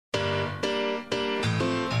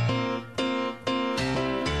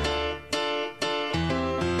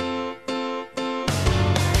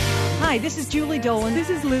Hi, this is Julie Dolan. This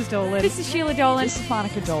is Liz Dolan. This is Sheila Dolan. This is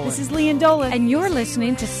Monica Dolan. This is Leanne Dolan. And you're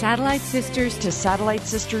listening to Satellite Sisters to Satellite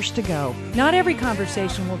Sisters to Go. Not every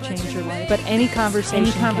conversation will change your life, but any conversation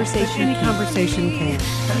can.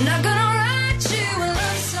 I'm not gonna write you a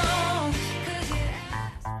love song.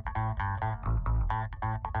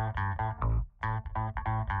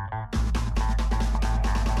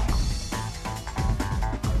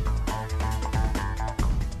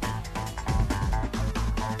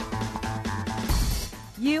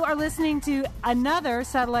 You are listening to another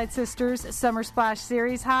Satellite Sisters Summer Splash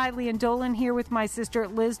series. Hi, Leanne Dolan here with my sister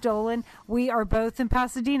Liz Dolan. We are both in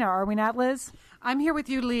Pasadena, are we not, Liz? I'm here with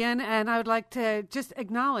you, Leanne, and I would like to just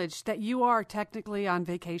acknowledge that you are technically on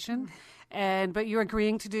vacation, but you're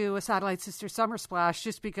agreeing to do a Satellite Sister Summer Splash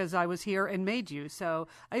just because I was here and made you. So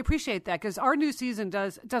I appreciate that because our new season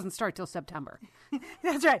doesn't start till September.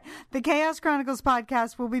 That's right. The Chaos Chronicles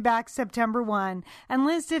podcast will be back September 1. And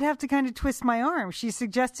Liz did have to kind of twist my arm. She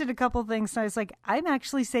suggested a couple things, and I was like, I'm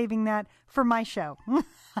actually saving that for my show.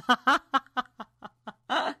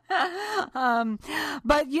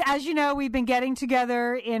 But as you know, we've been getting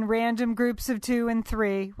together in random groups of 2 and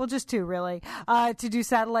 3, well, just 2 really, to do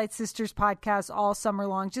Satellite Sisters podcasts all summer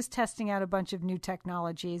long, just testing out a bunch of new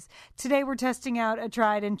technologies. Today we're testing out a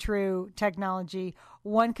tried and true technology,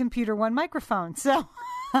 one computer, one microphone. So,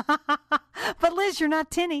 but Liz, you're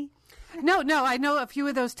not tinny. No, I know a few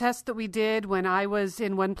of those tests that we did when I was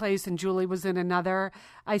in one place and Julie was in another.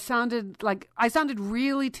 I sounded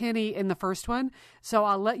really tinny in the first one, so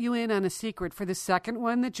I'll let you in on a secret for the second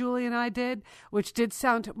one that Julie and I did, which did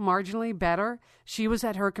sound marginally better. She was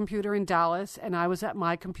at her computer in Dallas and I was at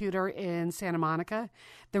my computer in Santa Monica.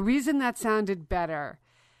 The reason that sounded better,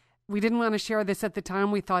 we didn't want to share this at the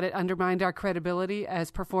time. We thought it undermined our credibility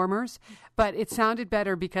as performers, but it sounded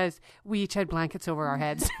better because we each had blankets over our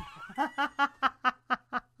heads.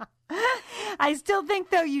 I still think,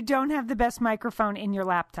 though, you don't have the best microphone in your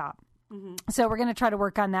laptop. Mm-hmm. So we're going to try to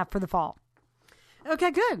work on that for the fall.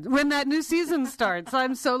 Okay, good. When that new season starts.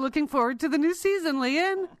 I'm so looking forward to the new season,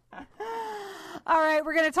 Leanne. All right,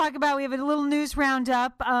 we're going to talk about, we have a little news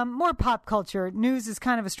roundup, more pop culture. News is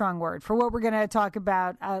kind of a strong word for what we're going to talk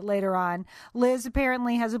about later on. Liz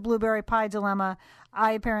apparently has a blueberry pie dilemma.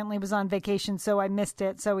 I apparently was on vacation, so I missed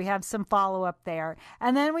it. So we have some follow-up there.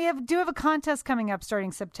 And then we do have a contest coming up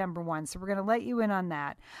starting September 1. So we're going to let you in on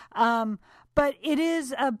that. But it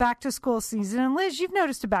is a back-to-school season. And Liz, you've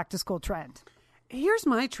noticed a back-to-school trend. Here's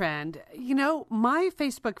my trend. You know, my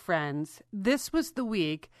Facebook friends, this was the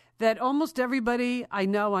week that almost everybody I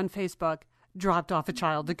know on Facebook dropped off a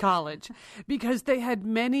child to college because they had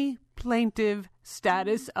many plaintive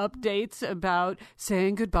status updates about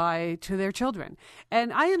saying goodbye to their children.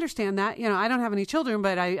 And I understand that. You know, I don't have any children,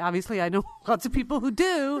 but I know lots of people who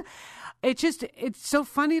do. It's so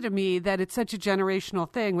funny to me that it's such a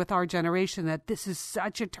generational thing with our generation, that this is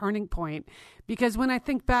such a turning point. Because when I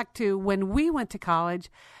think back to when we went to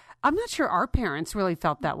college, I'm not sure our parents really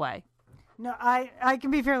felt that way. No, I can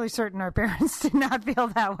be fairly certain our parents did not feel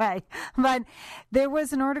that way. But there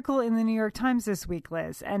was an article in the New York Times this week,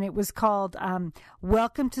 Liz, and it was called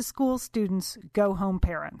Welcome to School Students, Go Home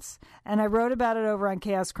Parents. And I wrote about it over on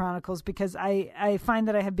Chaos Chronicles because I find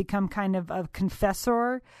that I have become kind of a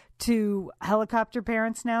confessor to helicopter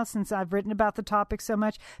parents now, since I've written about the topic so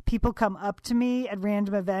much. People come up to me at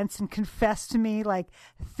random events and confess to me like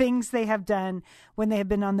things they have done when they have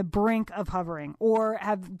been on the brink of hovering or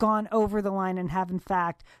have gone over the line and have in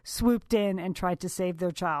fact swooped in and tried to save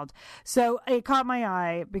their child. So it caught my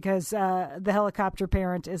eye because the helicopter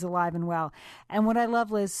parent is alive and well. And what I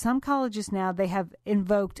love, Liz, some colleges now, they have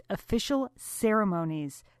invoked official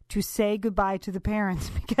ceremonies to say goodbye to the parents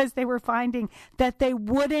because they were finding that they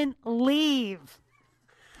wouldn't leave.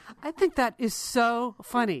 I think that is so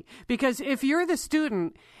funny because if you're the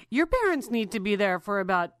student, your parents need to be there for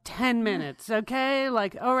about 10 minutes, okay?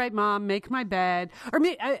 Like, all right, Mom, make my bed. Or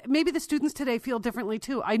maybe the students today feel differently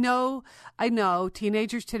too. I know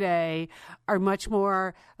teenagers today are much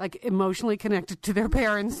more like emotionally connected to their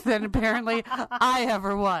parents than apparently I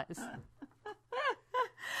ever was.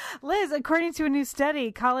 Liz, according to a new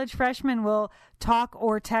study, college freshmen will talk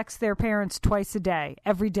or text their parents twice a day,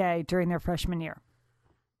 every day during their freshman year.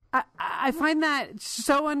 I find that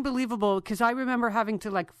so unbelievable because I remember having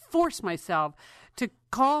to like force myself to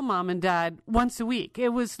call mom and dad once a week. It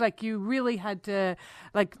was like you really had to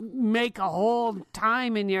like make a whole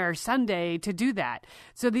time in your Sunday to do that.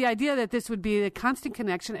 So the idea that this would be a constant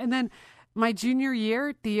connection. And then my junior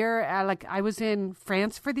year, the year I was in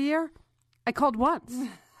France for the year, I called once.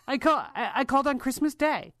 I called on Christmas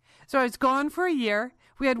Day. So I was gone for a year.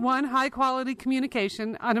 We had one high-quality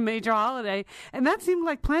communication on a major holiday, and that seemed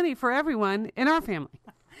like plenty for everyone in our family.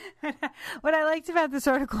 What I liked about this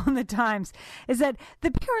article in the Times is that the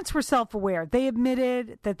parents were self-aware. They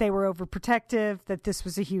admitted that they were overprotective, that this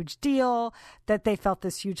was a huge deal, that they felt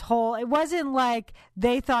this huge hole. It wasn't like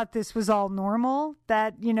they thought this was all normal,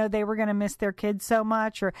 that, they were going to miss their kids so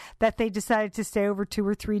much, or that they decided to stay over 2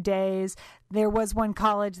 or 3 days. There was one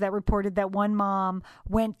college that reported that one mom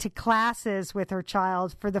went to classes with her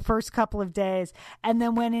child for the first couple of days and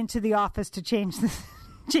then went into the office to change the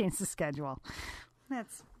schedule.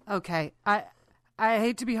 That's okay. I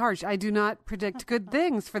hate to be harsh. I do not predict good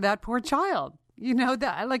things for that poor child.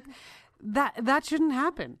 That shouldn't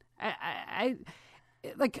happen.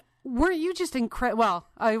 Weren't you just incredible?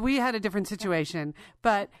 Well, we had a different situation,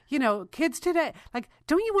 but kids today,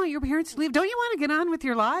 don't you want your parents to leave? Don't you want to get on with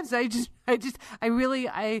your lives? I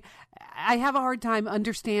have a hard time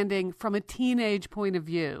understanding from a teenage point of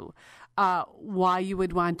view why you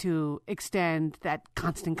would want to extend that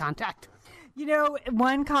constant contact.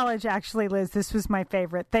 One college actually, Liz, this was my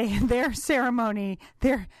favorite. Their ceremony,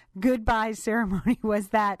 their goodbye ceremony was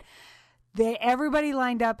that everybody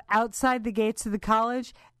lined up outside the gates of the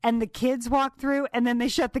college and the kids walked through and then they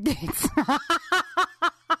shut the gates.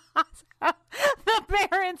 The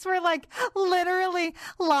parents were literally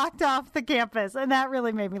locked off the campus, and that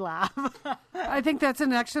really made me laugh. I think that's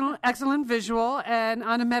an excellent visual, and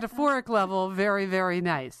on a metaphoric level, very, very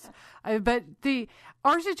nice. But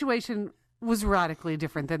our situation was radically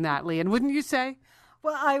different than that, Leanne, wouldn't you say?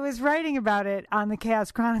 Well, I was writing about it on the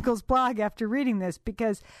Chaos Chronicles blog after reading this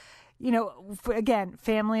because, again,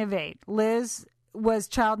 family of 8. Liz was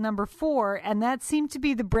child number 4, and that seemed to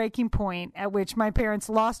be the breaking point at which my parents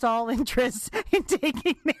lost all interest in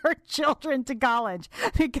taking their children to college,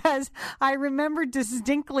 because I remember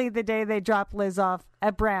distinctly the day they dropped Liz off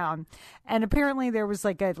at Brown, and apparently there was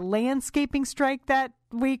a landscaping strike that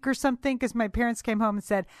week or something, because my parents came home and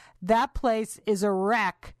said, that place is a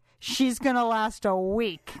wreck. She's going to last a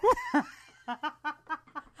week.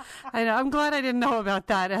 I know. I'm glad I didn't know about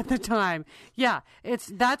that at the time. Yeah,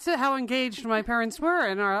 that's how engaged my parents were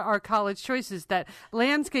in our college choices, that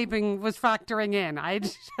landscaping was factoring in. I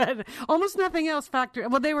just had almost nothing else factored.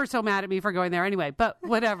 Well, they were so mad at me for going there anyway, but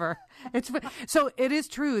whatever. So it is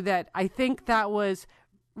true that I think that was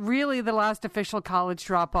really the last official college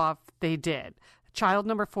drop-off they did. Child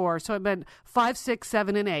number 4. So it meant 5, 6,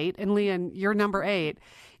 7, and 8. And Leanne, you're number 8.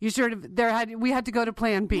 We had to go to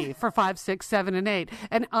plan B for 5, 6, 7, and 8.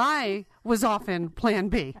 And I was often plan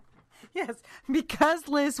B. Yes, because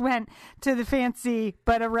Liz went to the fancy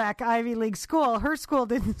but a wreck Ivy League school, her school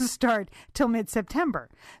didn't start till mid-September.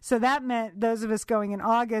 So that meant those of us going in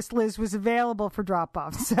August, Liz was available for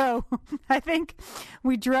drop-off. So I think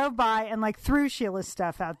we drove by and threw Sheila's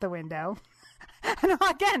stuff out the window. And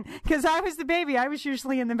again, because I was the baby, I was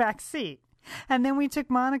usually in the back seat. And then we took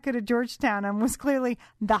Monica to Georgetown and was clearly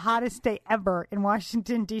the hottest day ever in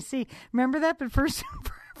Washington, D.C. Remember that? But first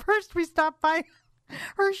we stopped by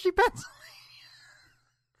Hershey, Pennsylvania.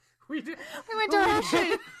 We went to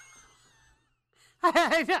Hershey.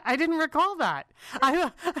 I didn't recall that.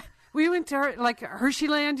 We went to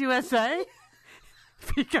Hersheyland, USA,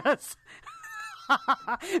 because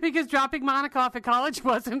dropping Monica off at college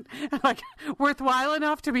wasn't worthwhile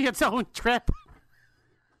enough to be its own trip.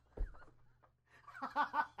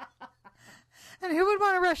 And who would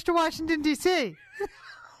want to rush to Washington, D.C.?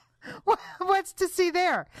 What's to see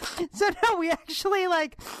there? So, no, we actually,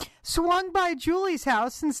 swung by Julie's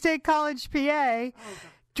house in State College, PA,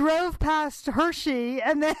 drove past Hershey,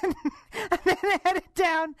 and then headed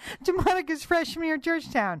down to Monica's freshman year at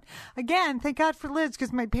Georgetown. Again, thank God for Liz,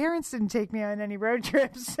 because my parents didn't take me on any road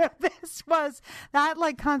trips. So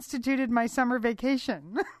that constituted my summer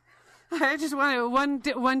vacation. I just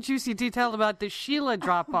wanted one juicy detail about the Sheila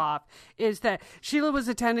drop-off is that Sheila was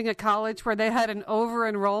attending a college where they had an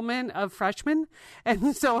over-enrollment of freshmen,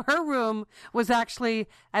 and so her room was actually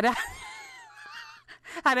at a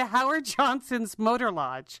Howard Johnson's motor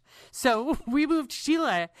lodge. So we moved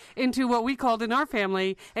Sheila into what we called in our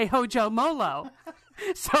family a Hojo Molo.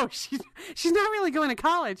 So she's not really going to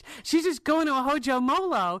college. She's just going to a Hojo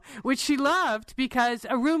Molo, which she loved because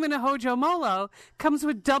a room in a Hojo Molo comes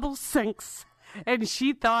with double sinks. And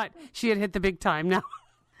she thought she had hit the big time now.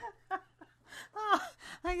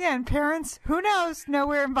 Again, parents, who knows?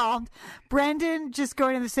 Nowhere involved. Brendan just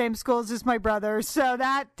going to the same schools as my brother, so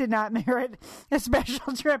that did not merit a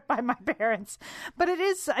special trip by my parents. But it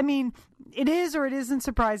is or it isn't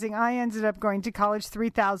surprising. I ended up going to college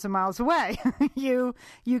 3,000 miles away. You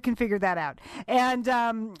can figure that out. And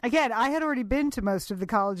again, I had already been to most of the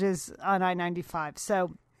colleges on I-95,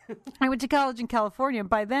 so I went to college in California.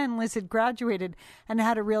 By then, Liz had graduated and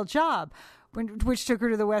had a real job, which took her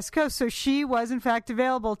to the West Coast. So she was, in fact,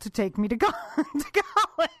 available to take me to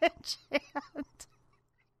college.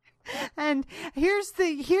 And here's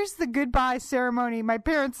the goodbye ceremony my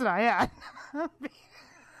parents and I had,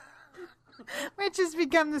 which has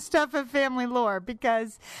become the stuff of family lore,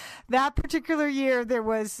 because that particular year it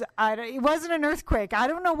wasn't an earthquake. I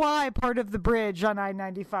don't know why part of the bridge on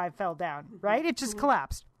I-95 fell down, right? It just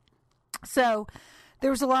collapsed. So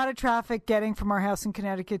there was a lot of traffic getting from our house in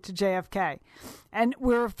Connecticut to JFK. And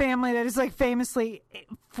we're a family that is like famously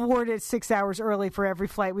 4 to 6 hours early for every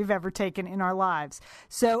flight we've ever taken in our lives.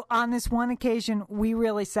 So on this one occasion, we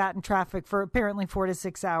really sat in traffic for apparently 4 to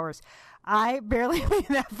 6 hours. I barely made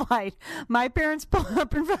that flight. My parents pulled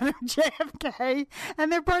up in front of JFK,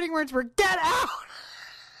 and their parting words were, "Get out!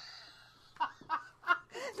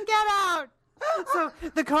 Get out!" So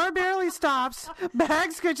the car barely stops,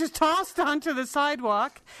 bags get just tossed onto the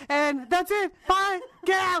sidewalk, and that's it. Bye.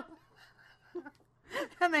 Get out.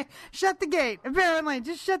 And they shut the gate, apparently.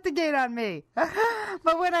 Just shut the gate on me.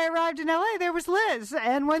 But when I arrived in L.A., there was Liz.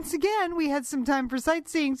 And once again, we had some time for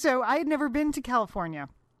sightseeing, so I had never been to California.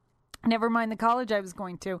 Never mind the college I was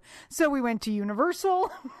going to. So we went to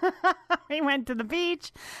Universal. We went to the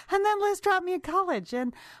beach. And then Liz dropped me at college.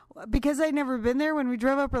 And because I'd never been there, when we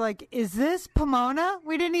drove up, we're like, is this Pomona?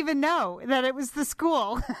 We didn't even know that it was the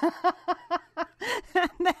school. And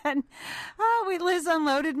then Liz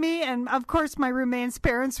unloaded me. And, of course, my roommate's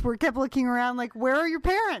parents kept looking around like, where are your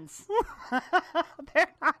parents?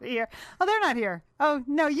 They're not here. Oh, they're not here. Oh,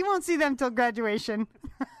 no, you won't see them till graduation.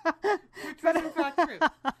 Which was in fact true.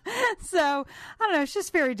 So, I don't know, it's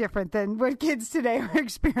just very different than what kids today are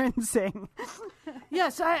experiencing.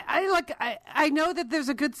 Yes, I know that there's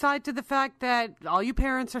a good side to the fact that all you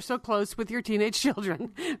parents are so close with your teenage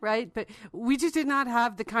children, right? But we just did not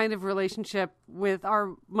have the kind of relationship with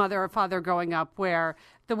our mother or father growing up where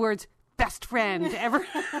the words best friend ever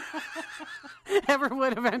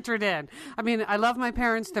would have entered in. I mean, I love my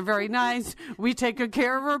parents. They're very nice. We take good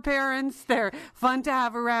care of our parents. They're fun to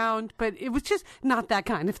have around, but it was just not that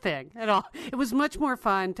kind of thing at all. It was much more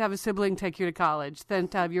fun to have a sibling take you to college than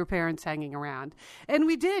to have your parents hanging around. And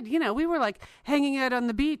we did, we were like hanging out on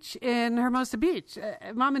the beach in Hermosa Beach.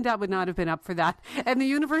 Mom and Dad would not have been up for that. And the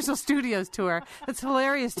Universal Studios tour, it's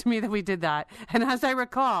hilarious to me that we did that. And as I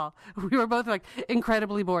recall, we were both like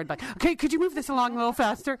incredibly bored. Like, okay, could you move this along a little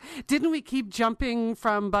faster? Didn't we keep jumping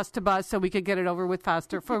from bus to bus so we could get it over with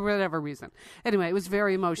faster for whatever reason? Anyway, it was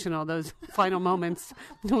very emotional, those final moments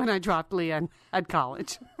when I dropped Leanne at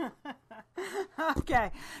college.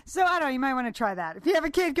 Okay. So, I don't know, you might want to try that. If you have a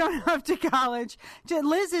kid going off to college,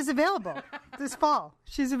 Liz is available this fall.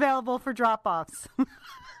 She's available for drop-offs.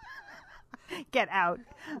 Get out.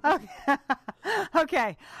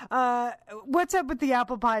 Okay. What's up with the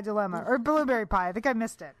apple pie dilemma? Or blueberry pie? I think I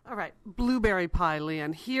missed it. All right. Blueberry pie,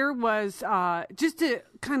 Leanne. Here was just a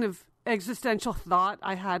kind of existential thought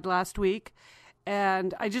I had last week.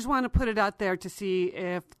 And I just want to put it out there to see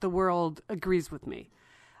if the world agrees with me.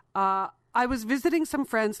 I was visiting some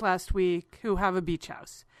friends last week who have a beach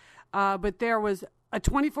house. But there was a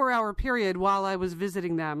 24-hour period while I was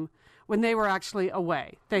visiting them when they were actually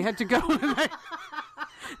away. They had to go.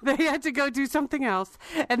 They had to go do something else,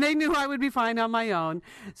 and they knew I would be fine on my own.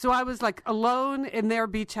 So I was like alone in their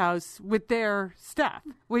beach house with their stuff,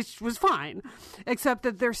 which was fine, except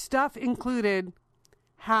that their stuff included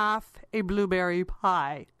half a blueberry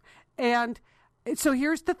pie. And so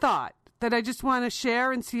here's the thought that I just want to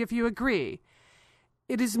share and see if you agree.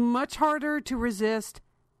 It is much harder to resist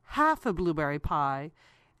half a blueberry pie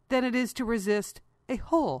than it is to resist a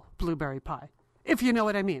whole blueberry pie, if you know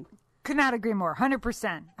what I mean. Could not agree more.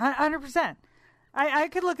 100%. 100%. I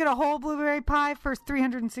could look at a whole blueberry pie for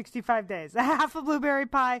 365 days. A half a blueberry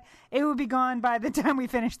pie, it would be gone by the time we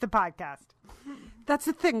finish the podcast. That's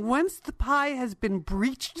the thing. Once the pie has been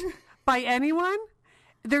breached by anyone,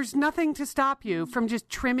 there's nothing to stop you from just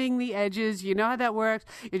trimming the edges. You know how that works.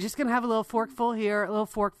 You're just going to have a little forkful here, a little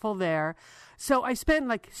forkful there. So I spent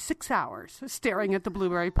like 6 hours staring at the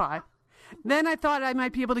blueberry pie. Then I thought I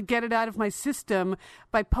might be able to get it out of my system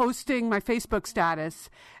by posting my Facebook status,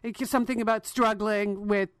 something about struggling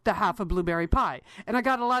with the half a blueberry pie. And I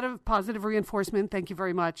got a lot of positive reinforcement. Thank you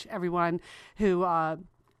very much, everyone who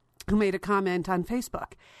made a comment on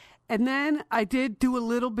Facebook. And then I did do a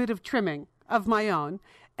little bit of trimming of my own.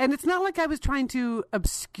 And it's not like I was trying to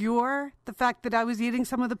obscure the fact that I was eating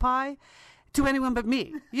some of the pie to anyone but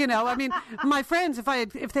me. I mean, my friends,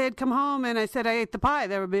 if they had come home and I said I ate the pie,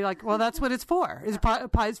 they would be like, well, that's what it's for.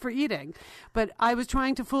 Pie's for eating. But I was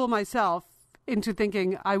trying to fool myself into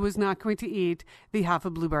thinking I was not going to eat the half a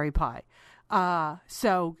blueberry pie.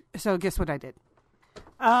 So guess what I did?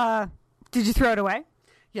 Did you throw it away?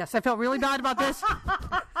 Yes, I felt really bad about this.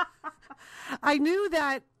 I knew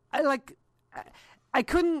that I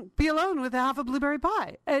couldn't be alone with a half a blueberry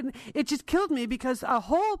pie. And it just killed me because a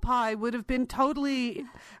whole pie would have been totally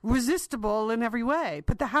resistible in every way.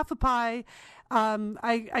 But the half a pie,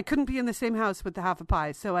 I couldn't be in the same house with the half a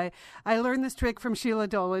pie. So I learned this trick from Sheila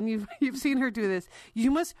Dolan. You've seen her do this. You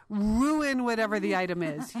must ruin whatever the item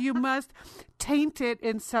is. You must taint it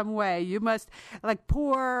in some way. You must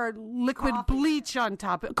pour liquid bleach on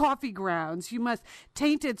top, coffee grounds. You must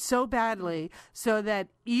taint it so badly so that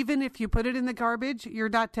even if you put it in the garbage, you're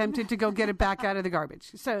not tempted to go get it back out of the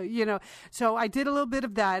garbage. So, so I did a little bit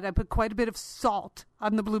of that. I put quite a bit of salt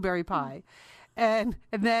on the blueberry pie. And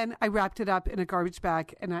then I wrapped it up in a garbage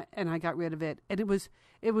bag and I got rid of it. And it was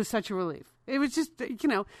such a relief. It was just,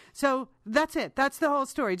 so that's it. That's the whole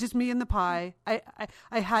story. Just me and the pie.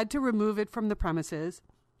 I had to remove it from the premises.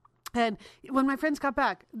 And when my friends got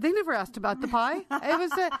back, they never asked about the pie. It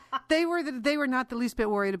was they were not the least bit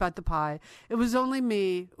worried about the pie. It was only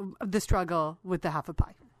me, the struggle with the half a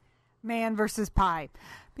pie. Man versus pie.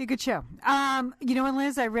 Be a good show. And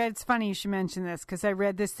Liz, I read, it's funny you should mention this because I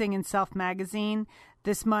read this thing in Self magazine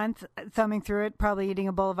this month, thumbing through it, probably eating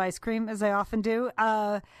a bowl of ice cream as I often do.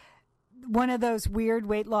 One of those weird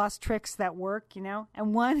weight loss tricks that work,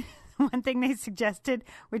 and one thing they suggested,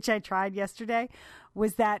 which I tried yesterday,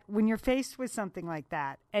 was that when you're faced with something like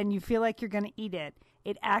that and you feel like you're going to eat it,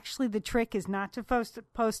 the trick is not to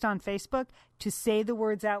post on Facebook, to say the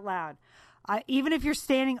words out loud. Even if you're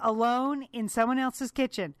standing alone in someone else's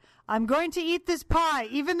kitchen, I'm going to eat this pie,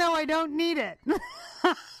 even though I don't need it.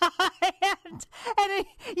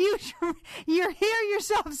 You hear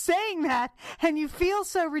yourself saying that, and you feel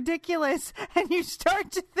so ridiculous, and you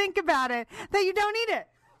start to think about it, that you don't eat it.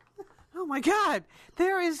 Oh, my God.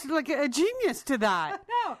 There is a genius to that.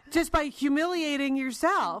 No. Just by humiliating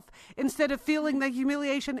yourself instead of feeling the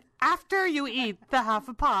humiliation after you eat the half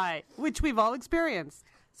a pie, which we've all experienced.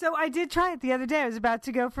 So I did try it the other day. I was about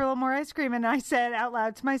to go for a little more ice cream, and I said out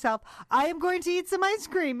loud to myself, I am going to eat some ice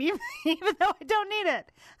cream, even though I don't need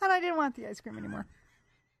it. And I didn't want the ice cream anymore.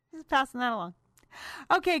 Just passing that along.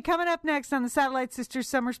 Okay, coming up next on the Satellite Sisters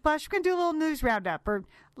Summer Splash, we're going to do a little news roundup, or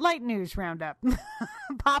light news roundup.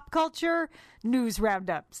 Pop culture news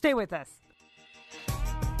roundup. Stay with us.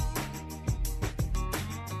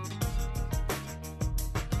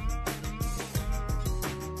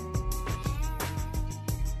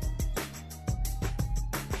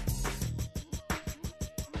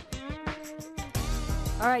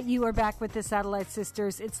 All right, you are back with the Satellite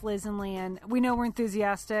Sisters. It's Liz and Leanne. We know we're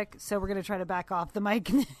enthusiastic, so we're going to try to back off the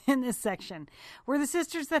mic in this section. We're the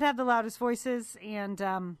sisters that have the loudest voices, and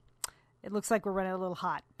it looks like we're running a little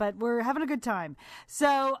hot, but we're having a good time.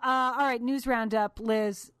 So, all right, news roundup.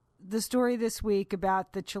 Liz, the story this week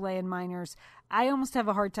about the Chilean miners, I almost have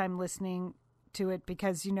a hard time listening to it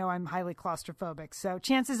because, I'm highly claustrophobic. So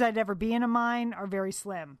chances I'd ever be in a mine are very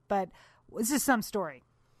slim, but this is some story.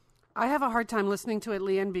 I have a hard time listening to it,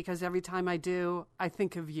 Leanne, because every time I do, I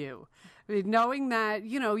think of you. I mean, knowing that,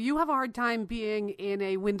 you have a hard time being in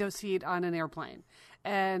a window seat on an airplane.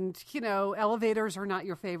 And, elevators are not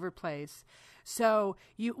your favorite place. So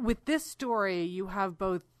with this story, you have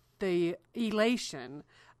both the elation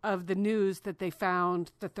of the news that they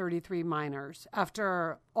found the 33 miners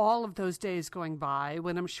after all of those days going by,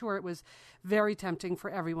 when I'm sure it was very tempting for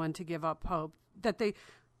everyone to give up hope, that they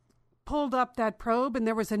pulled up that probe and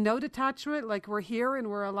there was a note attached to it, like, we're here and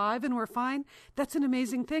we're alive and we're fine. That's an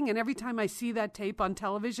amazing thing. And every time I see that tape on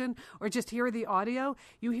television or just hear the audio,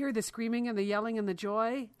 you hear the screaming and the yelling and the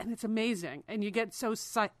joy, and it's amazing. And you get so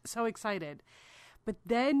excited. But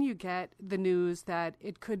then you get the news that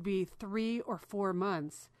it could be 3 or 4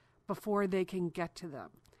 months before they can get to them.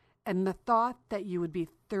 And the thought that you would be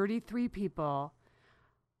 33 people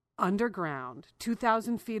underground,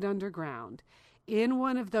 2,000 feet underground, in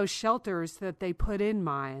one of those shelters that they put in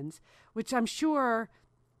mines, which I'm sure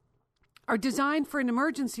are designed for an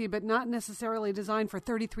emergency, but not necessarily designed for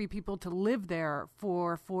 33 people to live there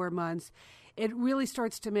for 4 months, it really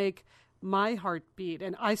starts to make my heart beat,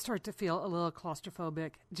 and I start to feel a little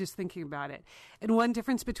claustrophobic just thinking about it. And one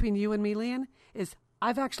difference between you and me, Leanne, is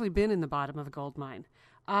I've actually been in the bottom of a gold mine.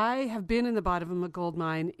 I have been in the bottom of a gold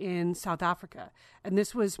mine in South Africa, and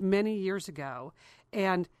this was many years ago.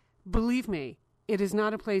 And believe me, it is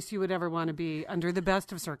not a place you would ever want to be under the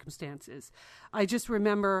best of circumstances. I just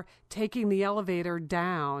remember taking the elevator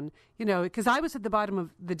down, because I was at the bottom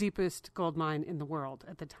of the deepest gold mine in the world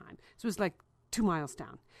at the time. So it was like 2 miles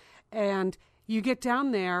down. And you get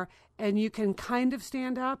down there and you can kind of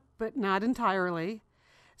stand up, but not entirely.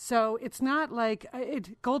 So it's not like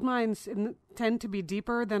gold mines tend to be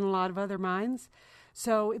deeper than a lot of other mines.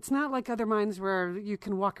 So it's not like other mines where you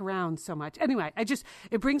can walk around so much. Anyway,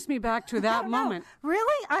 it brings me back to that moment.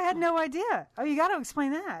 Really? I had no idea. Oh, you got to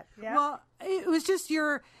explain that. Yeah. Well, it was just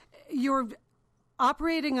you're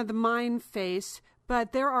operating on the mine face,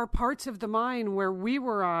 but there are parts of the mine where we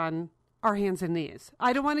were on our hands and knees.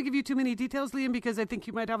 I don't want to give you too many details, Liam, because I think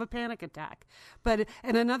you might have a panic attack.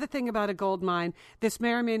 And another thing about a gold mine, this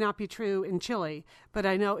may or may not be true in Chile, but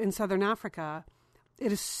I know in Southern Africa,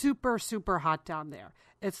 it is super, super hot down there.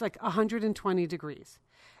 It's like 120 degrees.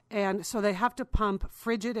 And so they have to pump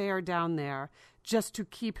frigid air down there just to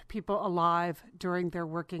keep people alive during their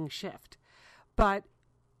working shift. But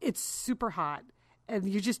it's super hot, and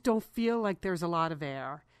you just don't feel like there's a lot of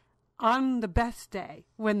air on the best day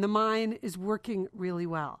when the mine is working really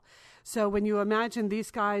well. So when you imagine these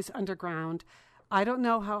guys underground, I don't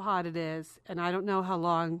know how hot it is, and I don't know how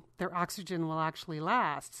long their oxygen will actually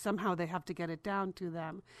last. Somehow they have to get it down to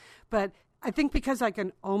them. But I think because I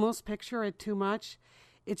can almost picture it too much,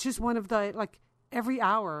 it's just one of the, like, every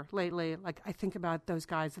hour lately, like, I think about those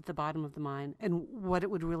guys at the bottom of the mine and what it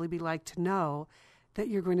would really be like to know that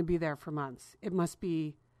you're going to be there for months. It must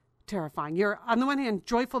be terrifying. You're, on the one hand,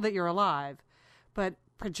 joyful that you're alive, but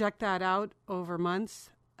project that out over months.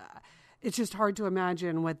 It's just hard to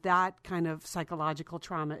imagine what that kind of psychological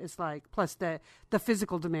trauma is like, plus the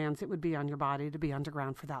physical demands it would be on your body to be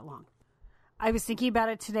underground for that long. I was thinking about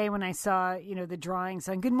it today when I saw, the drawings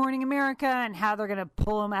on Good Morning America and how they're going to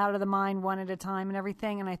pull them out of the mine one at a time and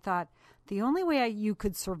everything. And I thought the only way you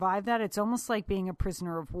could survive that, it's almost like being a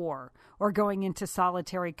prisoner of war or going into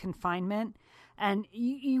solitary confinement. And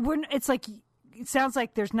you wouldn't, it's like, it sounds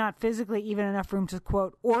like there's not physically even enough room to,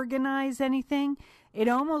 quote, organize anything. It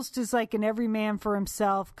almost is like an every man for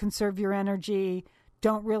himself, conserve your energy,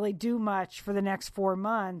 don't really do much for the next 4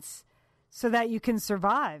 months so that you can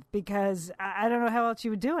survive, because I don't know how else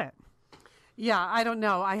you would do it. Yeah, I don't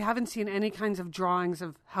know. I haven't seen any kinds of drawings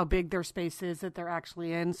of how big their space is that they're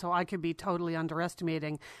actually in, so I could be totally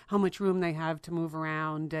underestimating how much room they have to move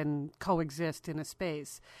around and coexist in a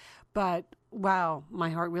space. But, wow,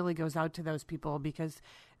 my heart really goes out to those people because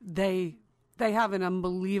they have an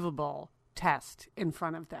unbelievable test in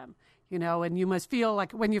front of them, and you must feel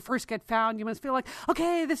like when you first get found, you must feel like,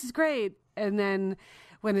 okay, this is great. And then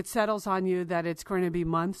when it settles on you that it's going to be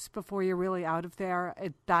months before you're really out of there,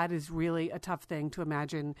 that is really a tough thing to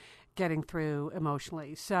imagine getting through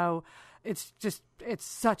emotionally. So it's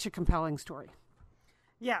such a compelling story.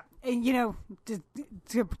 Yeah. And,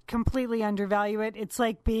 to completely undervalue it, it's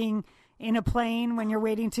like being in a plane when you're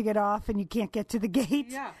waiting to get off and you can't get to the gate.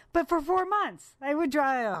 Yeah. But for 4 months, I would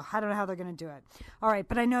drive. I don't know how they're going to do it. All right,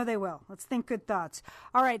 but I know they will. Let's think good thoughts.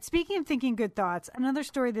 All right, speaking of thinking good thoughts, another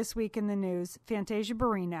story this week in the news, Fantasia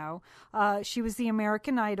Barrino. She was the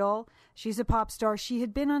American Idol. She's a pop star. She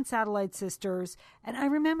had been on Satellite Sisters, and I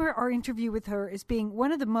remember our interview with her as being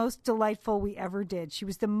one of the most delightful we ever did. She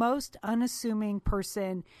was the most unassuming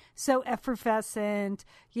person, so effervescent,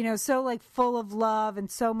 so like full of love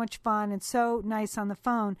and so much fun and so nice on the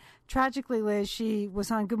phone. Tragically, Liz, she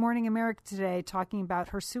was on Good Morning America today talking about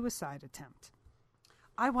her suicide attempt.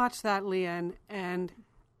 I watched that, Leanne, and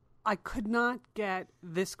I could not get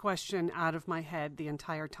this question out of my head the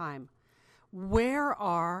entire time. Where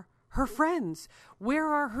are her friends? Where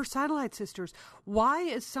are her Satellite Sisters? Why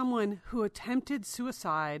is someone who attempted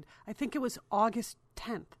suicide, I think it was August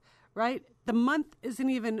 10th, right? The month isn't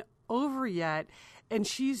even over yet, and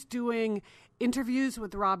she's doing interviews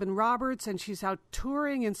with Robin Roberts, and she's out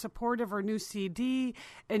touring in support of her new CD,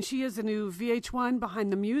 and she has a new VH1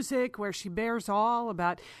 Behind the Music where she bears all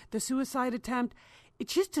about the suicide attempt. It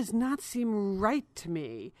just does not seem right to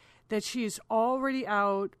me that she's already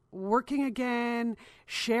out working again,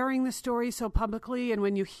 sharing the story so publicly, and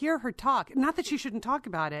when you hear her talk, not that she shouldn't talk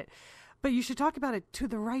about it, but you should talk about it to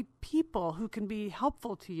the right people who can be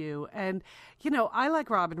helpful to you. And, I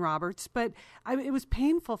like Robin Roberts, but it was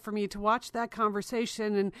painful for me to watch that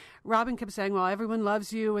conversation. And Robin kept saying, well, everyone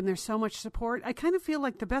loves you and there's so much support. I kind of feel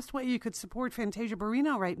like the best way you could support Fantasia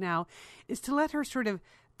Barrino right now is to let her sort of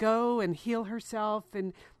go and heal herself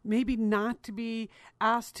and maybe not to be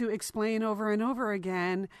asked to explain over and over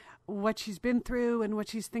again what she's been through and what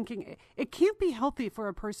she's thinking. It can't be healthy for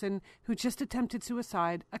a person who just attempted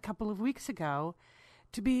suicide a couple of weeks ago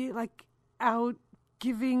to be like out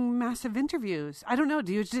giving massive interviews. I don't know.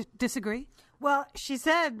 Do you disagree? Well, she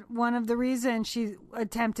said one of the reasons she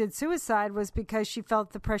attempted suicide was because she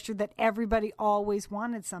felt the pressure that everybody always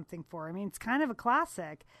wanted something for her. I mean, it's kind of a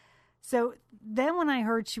classic. So then when I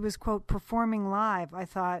heard she was, quote, performing live, I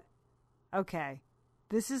thought, okay,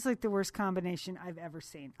 this is like the worst combination I've ever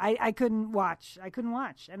seen. I couldn't watch.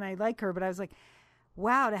 And I like her, but I was like,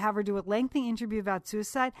 wow, to have her do a lengthy interview about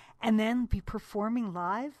suicide and then be performing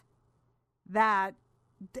live, that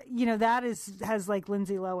has like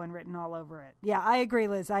Lindsay Lohan written all over it. Yeah, I agree,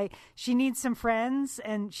 Liz. She needs some friends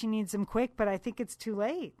and she needs them quick, but I think it's too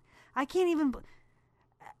late. I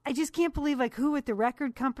just can't believe like who at the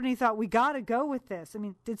record company thought we got to go with this. I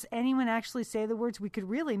mean, did anyone actually say the words? We could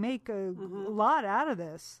really make a lot out of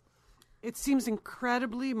this. It seems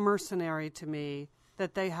incredibly mercenary to me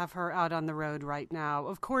that they have her out on the road right now.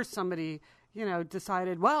 Of course, somebody,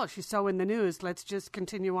 decided, well, she's so in the news, let's just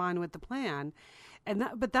continue on with the plan.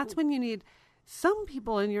 But that's when you need, some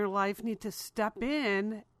people in your life need to step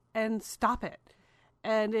in and stop it.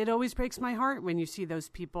 And it always breaks my heart when you see those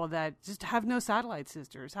people that just have no satellite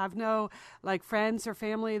sisters, have no like friends or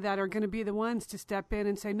family that are going to be the ones to step in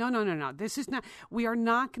and say, no, this is not, we are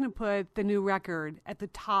not going to put the new record at the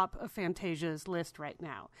top of Fantasia's list right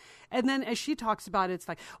now. And then as she talks about it, it's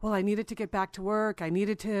like, well, I needed to get back to work. I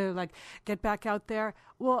needed to like get back out there.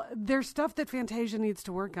 Well, there's stuff that Fantasia needs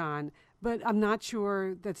to work on, but I'm not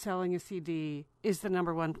sure that selling a CD is the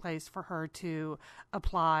number one place for her to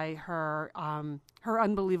apply her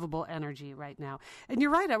unbelievable energy right now. And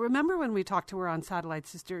you're right. I remember when we talked to her on Satellite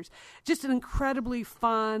Sisters, just an incredibly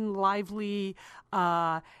fun, lively,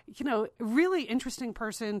 really interesting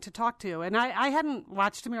person to talk to. And I hadn't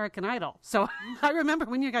watched American Idol. So I remember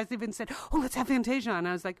when you guys even said, oh, let's have Fantasia on.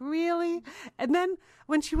 I was like, really? And then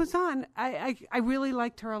when she was on, I really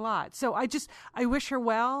liked her a lot. So I wish her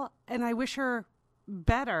well, and I wish her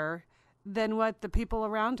better than what the people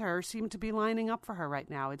around her seem to be lining up for her right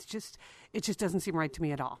now. It just doesn't seem right to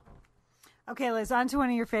me at all. Okay, Liz, on to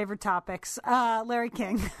one of your favorite topics, Larry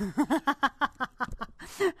King.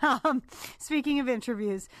 Speaking of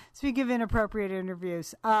inappropriate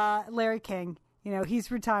interviews, Larry King,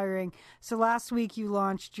 he's retiring. So last week you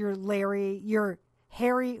launched your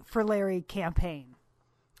Harry for Larry campaign.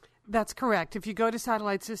 That's correct. If you go to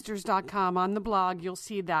satellitesisters.com on the blog, you'll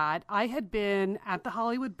see that. I had been at the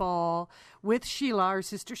Hollywood Bowl with Sheila, our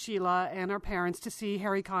sister Sheila, and our parents to see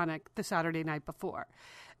Harry Connick the Saturday night before.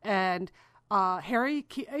 And Harry,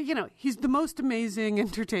 he's the most amazing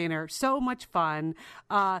entertainer. So much fun.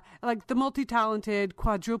 Like the multi-talented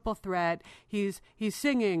quadruple threat. He's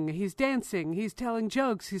singing, he's dancing, he's telling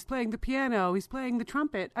jokes, he's playing the piano, he's playing the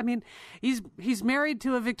trumpet. I mean, he's married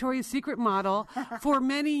to a Victoria's Secret model for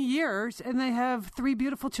many years, and they have 3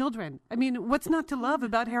 beautiful children. I mean, what's not to love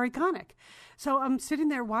about Harry Connick? So I'm sitting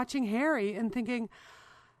there watching Harry and thinking,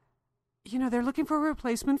 they're looking for a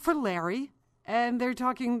replacement for Larry. And they're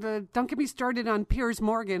talking don't get me started on Piers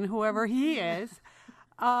Morgan, whoever he is.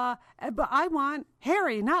 But I want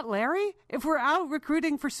Harry, not Larry. If we're out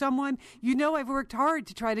recruiting for someone, I've worked hard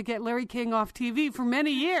to try to get Larry King off TV for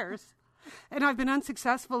many years. And I've been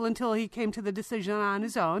unsuccessful until he came to the decision on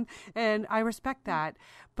his own. And I respect that.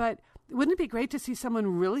 But wouldn't it be great to see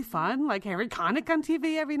someone really fun like Harry Connick on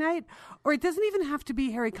TV every night? Or it doesn't even have to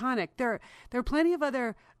be Harry Connick. There are plenty of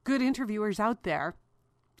other good interviewers out there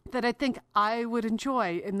that I think I would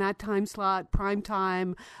enjoy in that time slot, prime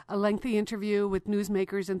time, a lengthy interview with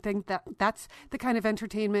newsmakers, and think that that's the kind of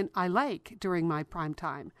entertainment I like during my prime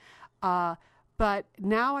time. But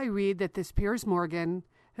now I read that this Piers Morgan,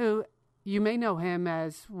 who you may know him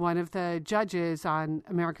as one of the judges on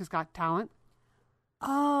America's Got Talent.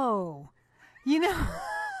 Oh,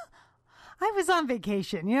 I was on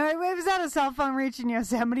vacation. I was out of cell phone reach in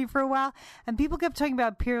Yosemite for a while, and people kept talking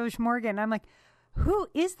about Piers Morgan. I'm like, who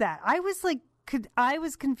is that? I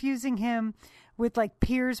was confusing him with like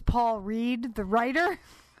Piers Paul Reed, the writer.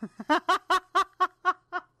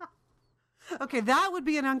 Okay, that would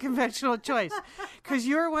be an unconventional choice because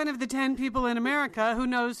you're one of the 10 people in America who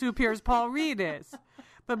knows who Piers Paul Reed is.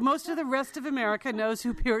 But most of the rest of America knows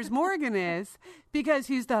who Piers Morgan is because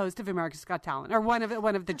he's the host of America's Got Talent, or one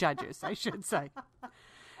of the judges, I should say.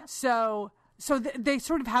 So they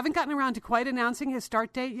sort of haven't gotten around to quite announcing his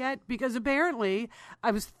start date yet, because apparently,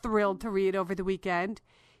 I was thrilled to read over the weekend,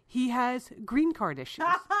 he has green card issues.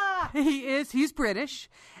 He's British,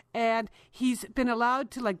 and he's been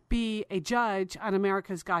allowed to be a judge on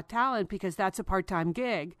America's Got Talent because that's a part-time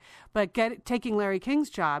gig. But taking Larry King's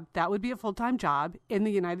job, that would be a full-time job in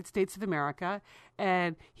the United States of America,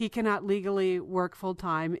 and he cannot legally work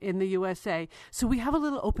full-time in the USA. So we have a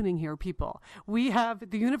little opening here, people. The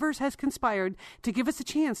universe has conspired to give us a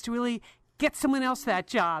chance to really get someone else that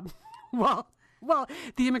job. Well,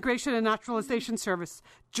 the Immigration and Naturalization Service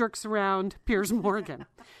jerks around Piers Morgan.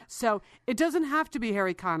 So it doesn't have to be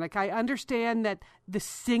Harry Connick. I understand that the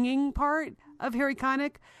singing part of Harry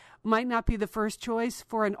Connick might not be the first choice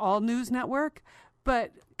for an all-news network,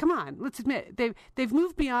 but come on, let's admit, they've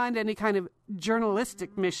moved beyond any kind of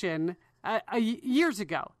journalistic mission years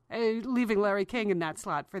ago, leaving Larry King in that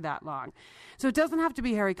slot for that long. So it doesn't have to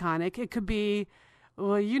be Harry Connick. It could be,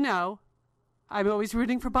 well, I'm always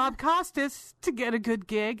rooting for Bob Costas to get a good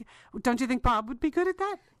gig. Don't you think Bob would be good at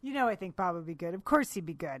that? I think Bob would be good. Of course he'd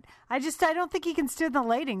be good. I don't think he can stand the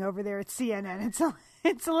lighting over there at CNN.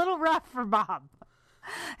 It's a little rough for Bob.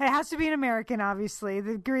 It has to be an American, obviously,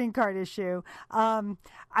 the green card issue. I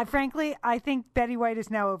think Betty White is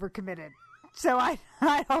now overcommitted. So I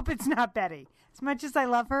hope it's not Betty. As much as I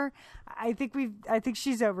love her, I think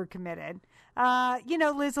she's overcommitted.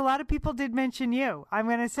 Liz, a lot of people did mention you. I'm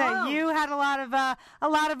going to say you had a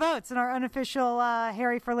lot of votes in our unofficial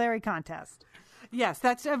Harry for Larry contest. Yes,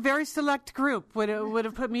 that's a very select group would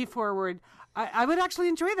have put me forward. I would actually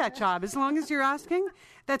enjoy that job as long as you're asking.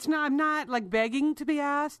 I'm not like begging to be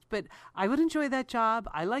asked, but I would enjoy that job.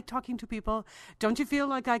 I like talking to people. Don't you feel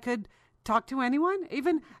like I could talk to anyone?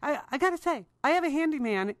 Even, I got to say, I have a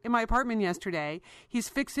handyman in my apartment yesterday. He's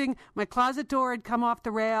fixing my closet door had come off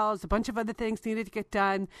the rails. A bunch of other things needed to get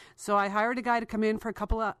done. So I hired a guy to come in for a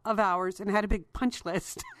couple of hours and had a big punch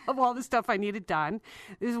list of all the stuff I needed done.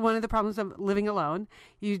 This is one of the problems of living alone.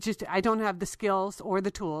 I don't have the skills or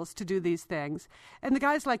the tools to do these things. And the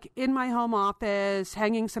guy's like in my home office,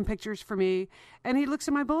 hanging some pictures for me. And he looks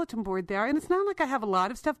at my bulletin board there. And it's not like I have a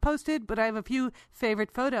lot of stuff posted, but I have a few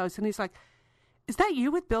favorite photos. And he's like, "Is that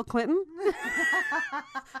you with Bill Clinton?"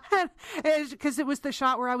 Because it was the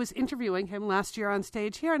shot where I was interviewing him last year on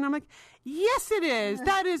stage here. And I'm like, yes, it is.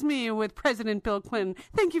 That is me with President Bill Clinton.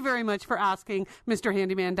 Thank you very much for asking,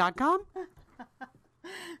 MrHandyman.com.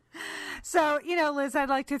 So, Liz, I'd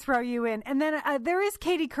like to throw you in. And then there is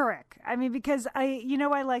Katie Couric. I mean, because I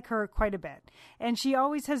like her quite a bit. And she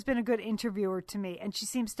always has been a good interviewer to me. And she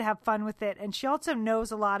seems to have fun with it. And she also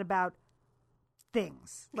knows a lot about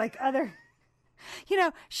things like other...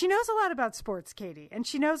 she knows a lot about sports, Katie, and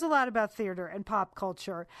she knows a lot about theater and pop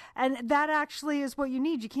culture. And that actually is what you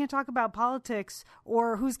need. You can't talk about politics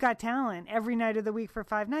or Who's Got Talent every night of the week for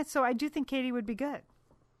 5 nights. So I do think Katie would be good.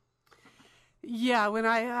 Yeah, when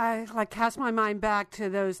I cast my mind back to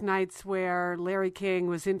those nights where Larry King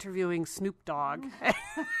was interviewing Snoop Dogg,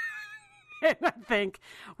 and I think,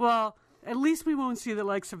 well, at least we won't see the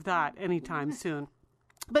likes of that anytime soon.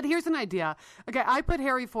 But here's an idea. Okay, I put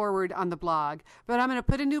Harry forward on the blog, but I'm going to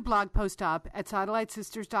put a new blog post up at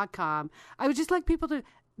satellitesisters.com. I would just like people to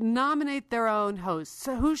nominate their own hosts.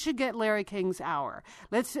 So who should get Larry King's hour?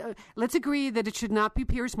 Let's agree that it should not be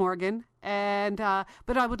Piers Morgan. And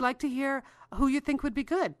but I would like to hear who you think would be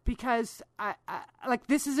good, because I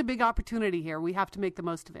this is a big opportunity here. We have to make the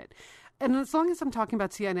most of it. And as long as I'm talking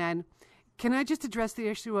about CNN, can I just address the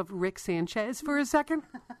issue of Rick Sanchez for a second?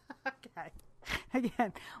 Okay.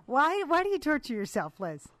 Again, why do you torture yourself,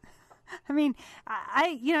 Liz? I mean,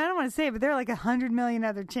 I don't want to say it, but there are like 100 million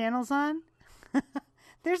other channels on.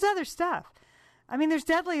 There's other stuff. I mean, there's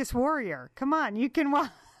Deadliest Warrior. Come on, you can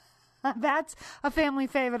watch. That's a family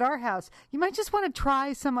fave at our house. You might just want to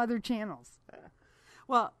try some other channels.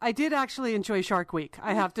 Well, I did actually enjoy Shark Week,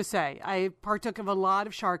 I have to say. I partook of a lot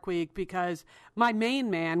of Shark Week because my main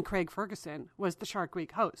man, Craig Ferguson, was the Shark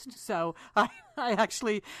Week host. So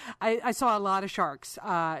I saw a lot of sharks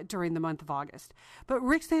during the month of August. But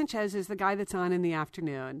Rick Sanchez is the guy that's on in the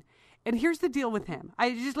afternoon. And here's the deal with him. I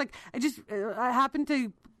happened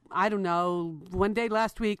to, I don't know, one day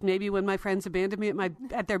last week, maybe when my friends abandoned me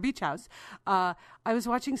at their beach house, I was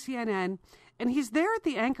watching CNN, and he's there at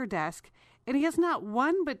the anchor desk, and he has not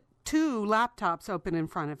one but 2 laptops open in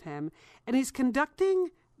front of him, and he's conducting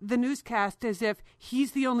the newscast as if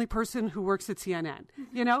he's the only person who works at CNN.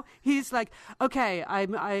 He's like, okay,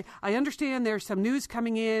 I understand there's some news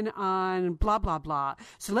coming in on blah, blah, blah.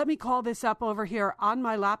 So let me call this up over here on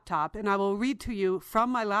my laptop, and I will read to you from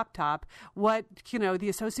my laptop what, the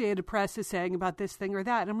Associated Press is saying about this thing or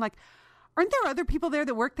that. And I'm like, aren't there other people there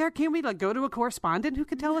that work there? Can't we go to a correspondent who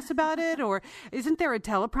could tell us about it? Or isn't there a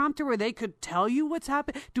teleprompter where they could tell you what's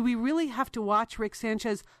happening? Do we really have to watch Rick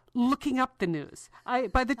Sanchez looking up the news?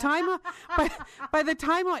 By the time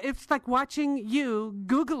it's like watching you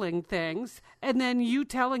Googling things and then you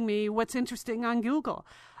telling me what's interesting on Google.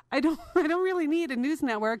 I don't really need a news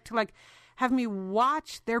network to have me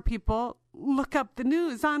watch their people look up the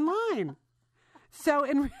news online. So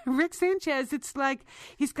in Rick Sanchez, it's like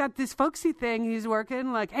he's got this folksy thing he's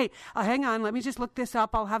working hey, hang on, let me just look this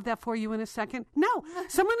up. I'll have that for you in a second. No,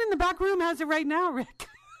 someone in the back room has it right now, Rick.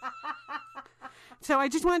 So I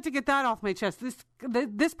just wanted to get that off my chest.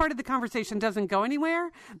 This part of the conversation doesn't go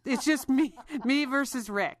anywhere. It's just me versus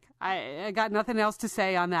Rick. I got nothing else to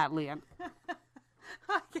say on that, Leanne.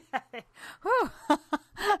 Okay. Whew.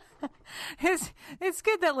 It's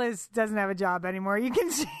good that Liz doesn't have a job anymore. You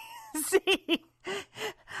can see.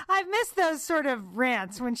 I missed those sort of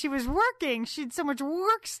rants. When she was working, she had so much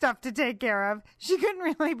work stuff to take care of. She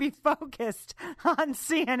couldn't really be focused on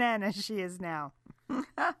CNN as she is now.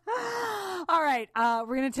 All right,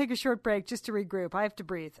 we're going to take a short break just to regroup. I have to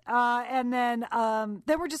breathe. And then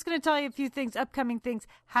we're just going to tell you a few things, upcoming things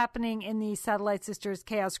happening in the Satellite Sisters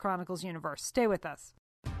Chaos Chronicles universe. Stay with us.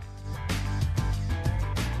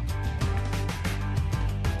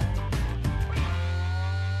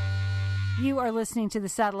 You are listening to the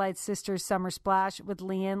Satellite Sisters Summer Splash with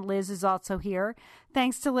Leanne. Liz is also here.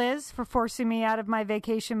 Thanks to Liz for forcing me out of my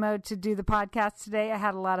vacation mode to do the podcast today. I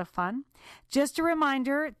had a lot of fun. Just a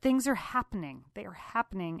reminder, things are happening. They are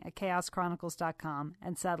happening at chaoschronicles.com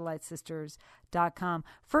and satellitesisters.com.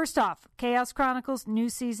 First off, Chaos Chronicles new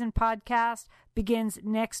season podcast begins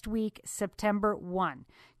next week, September 1.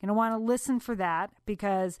 You're going to want to listen for that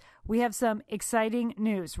because we have some exciting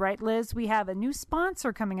news, right, Liz? We have a new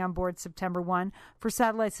sponsor coming on board September 1 for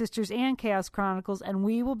Satellite Sisters and Chaos Chronicles, and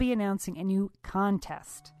we will be announcing a new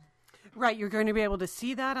contest. Right, you're going to be able to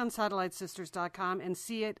see that on satellitesisters.com and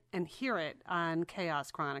see it and hear it on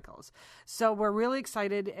Chaos Chronicles. So we're really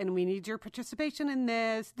excited, and we need your participation in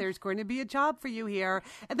this. There's going to be a job for you here,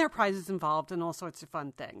 and there are prizes involved and all sorts of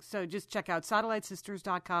fun things. So just check out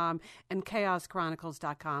satellitesisters.com and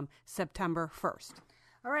chaoschronicles.com September 1st.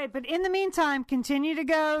 All right, but in the meantime, continue to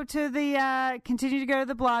go to the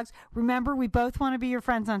blogs. Remember, we both want to be your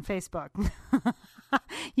friends on Facebook.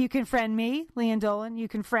 You can friend me, Leanne Dolan. You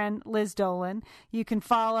can friend Liz Dolan. You can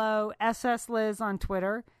follow SS Liz on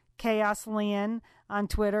Twitter, Chaos Leanne on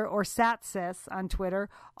Twitter, or SatSis on Twitter.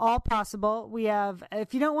 All possible. We have,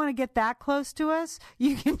 if you don't want to get that close to us,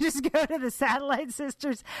 you can just go to the Satellite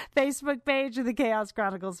Sisters Facebook page or the Chaos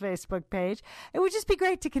Chronicles Facebook page. It would just be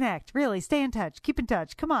great to connect. Really, stay in touch. Keep in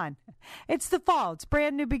touch. Come on. It's the fall. It's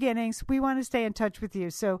brand new beginnings. We want to stay in touch with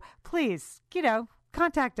you. So please,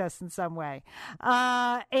 contact us in some way.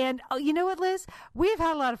 And you know what, Liz? We've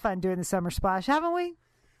had a lot of fun doing the Summer Splash, haven't we?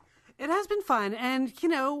 It has been fun. And,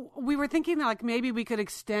 we were thinking like maybe we could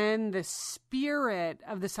extend the spirit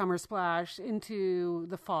of the Summer Splash into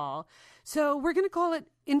the fall. So we're going to call it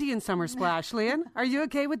Indian Summer Splash. Leanne, are you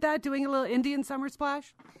okay with that, doing a little Indian Summer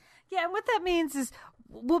Splash? Yeah, and what that means is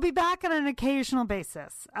we'll be back on an occasional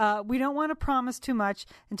basis. We don't want to promise too much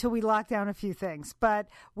until we lock down a few things, but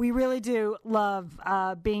we really do love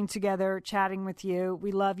being together, chatting with you.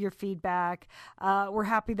 We love your feedback. We're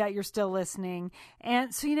happy that you're still listening.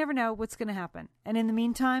 And so you never know what's going to happen. And in the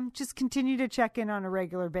meantime, just continue to check in on a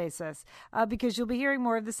regular basis because you'll be hearing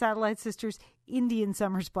more of the Satellite Sisters Indian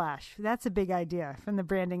Summer Splash. That's a big idea from the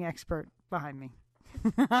branding expert behind me.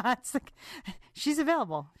 She's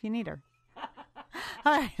available if you need her.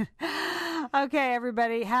 All right. Okay,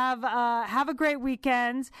 everybody. Have a great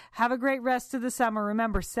weekend. Have a great rest of the summer.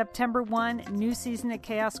 Remember, September 1, new season at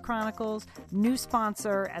Chaos Chronicles, new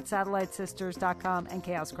sponsor at satellitesisters.com and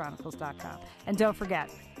chaoschronicles.com. And don't forget,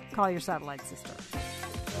 call your satellite sister.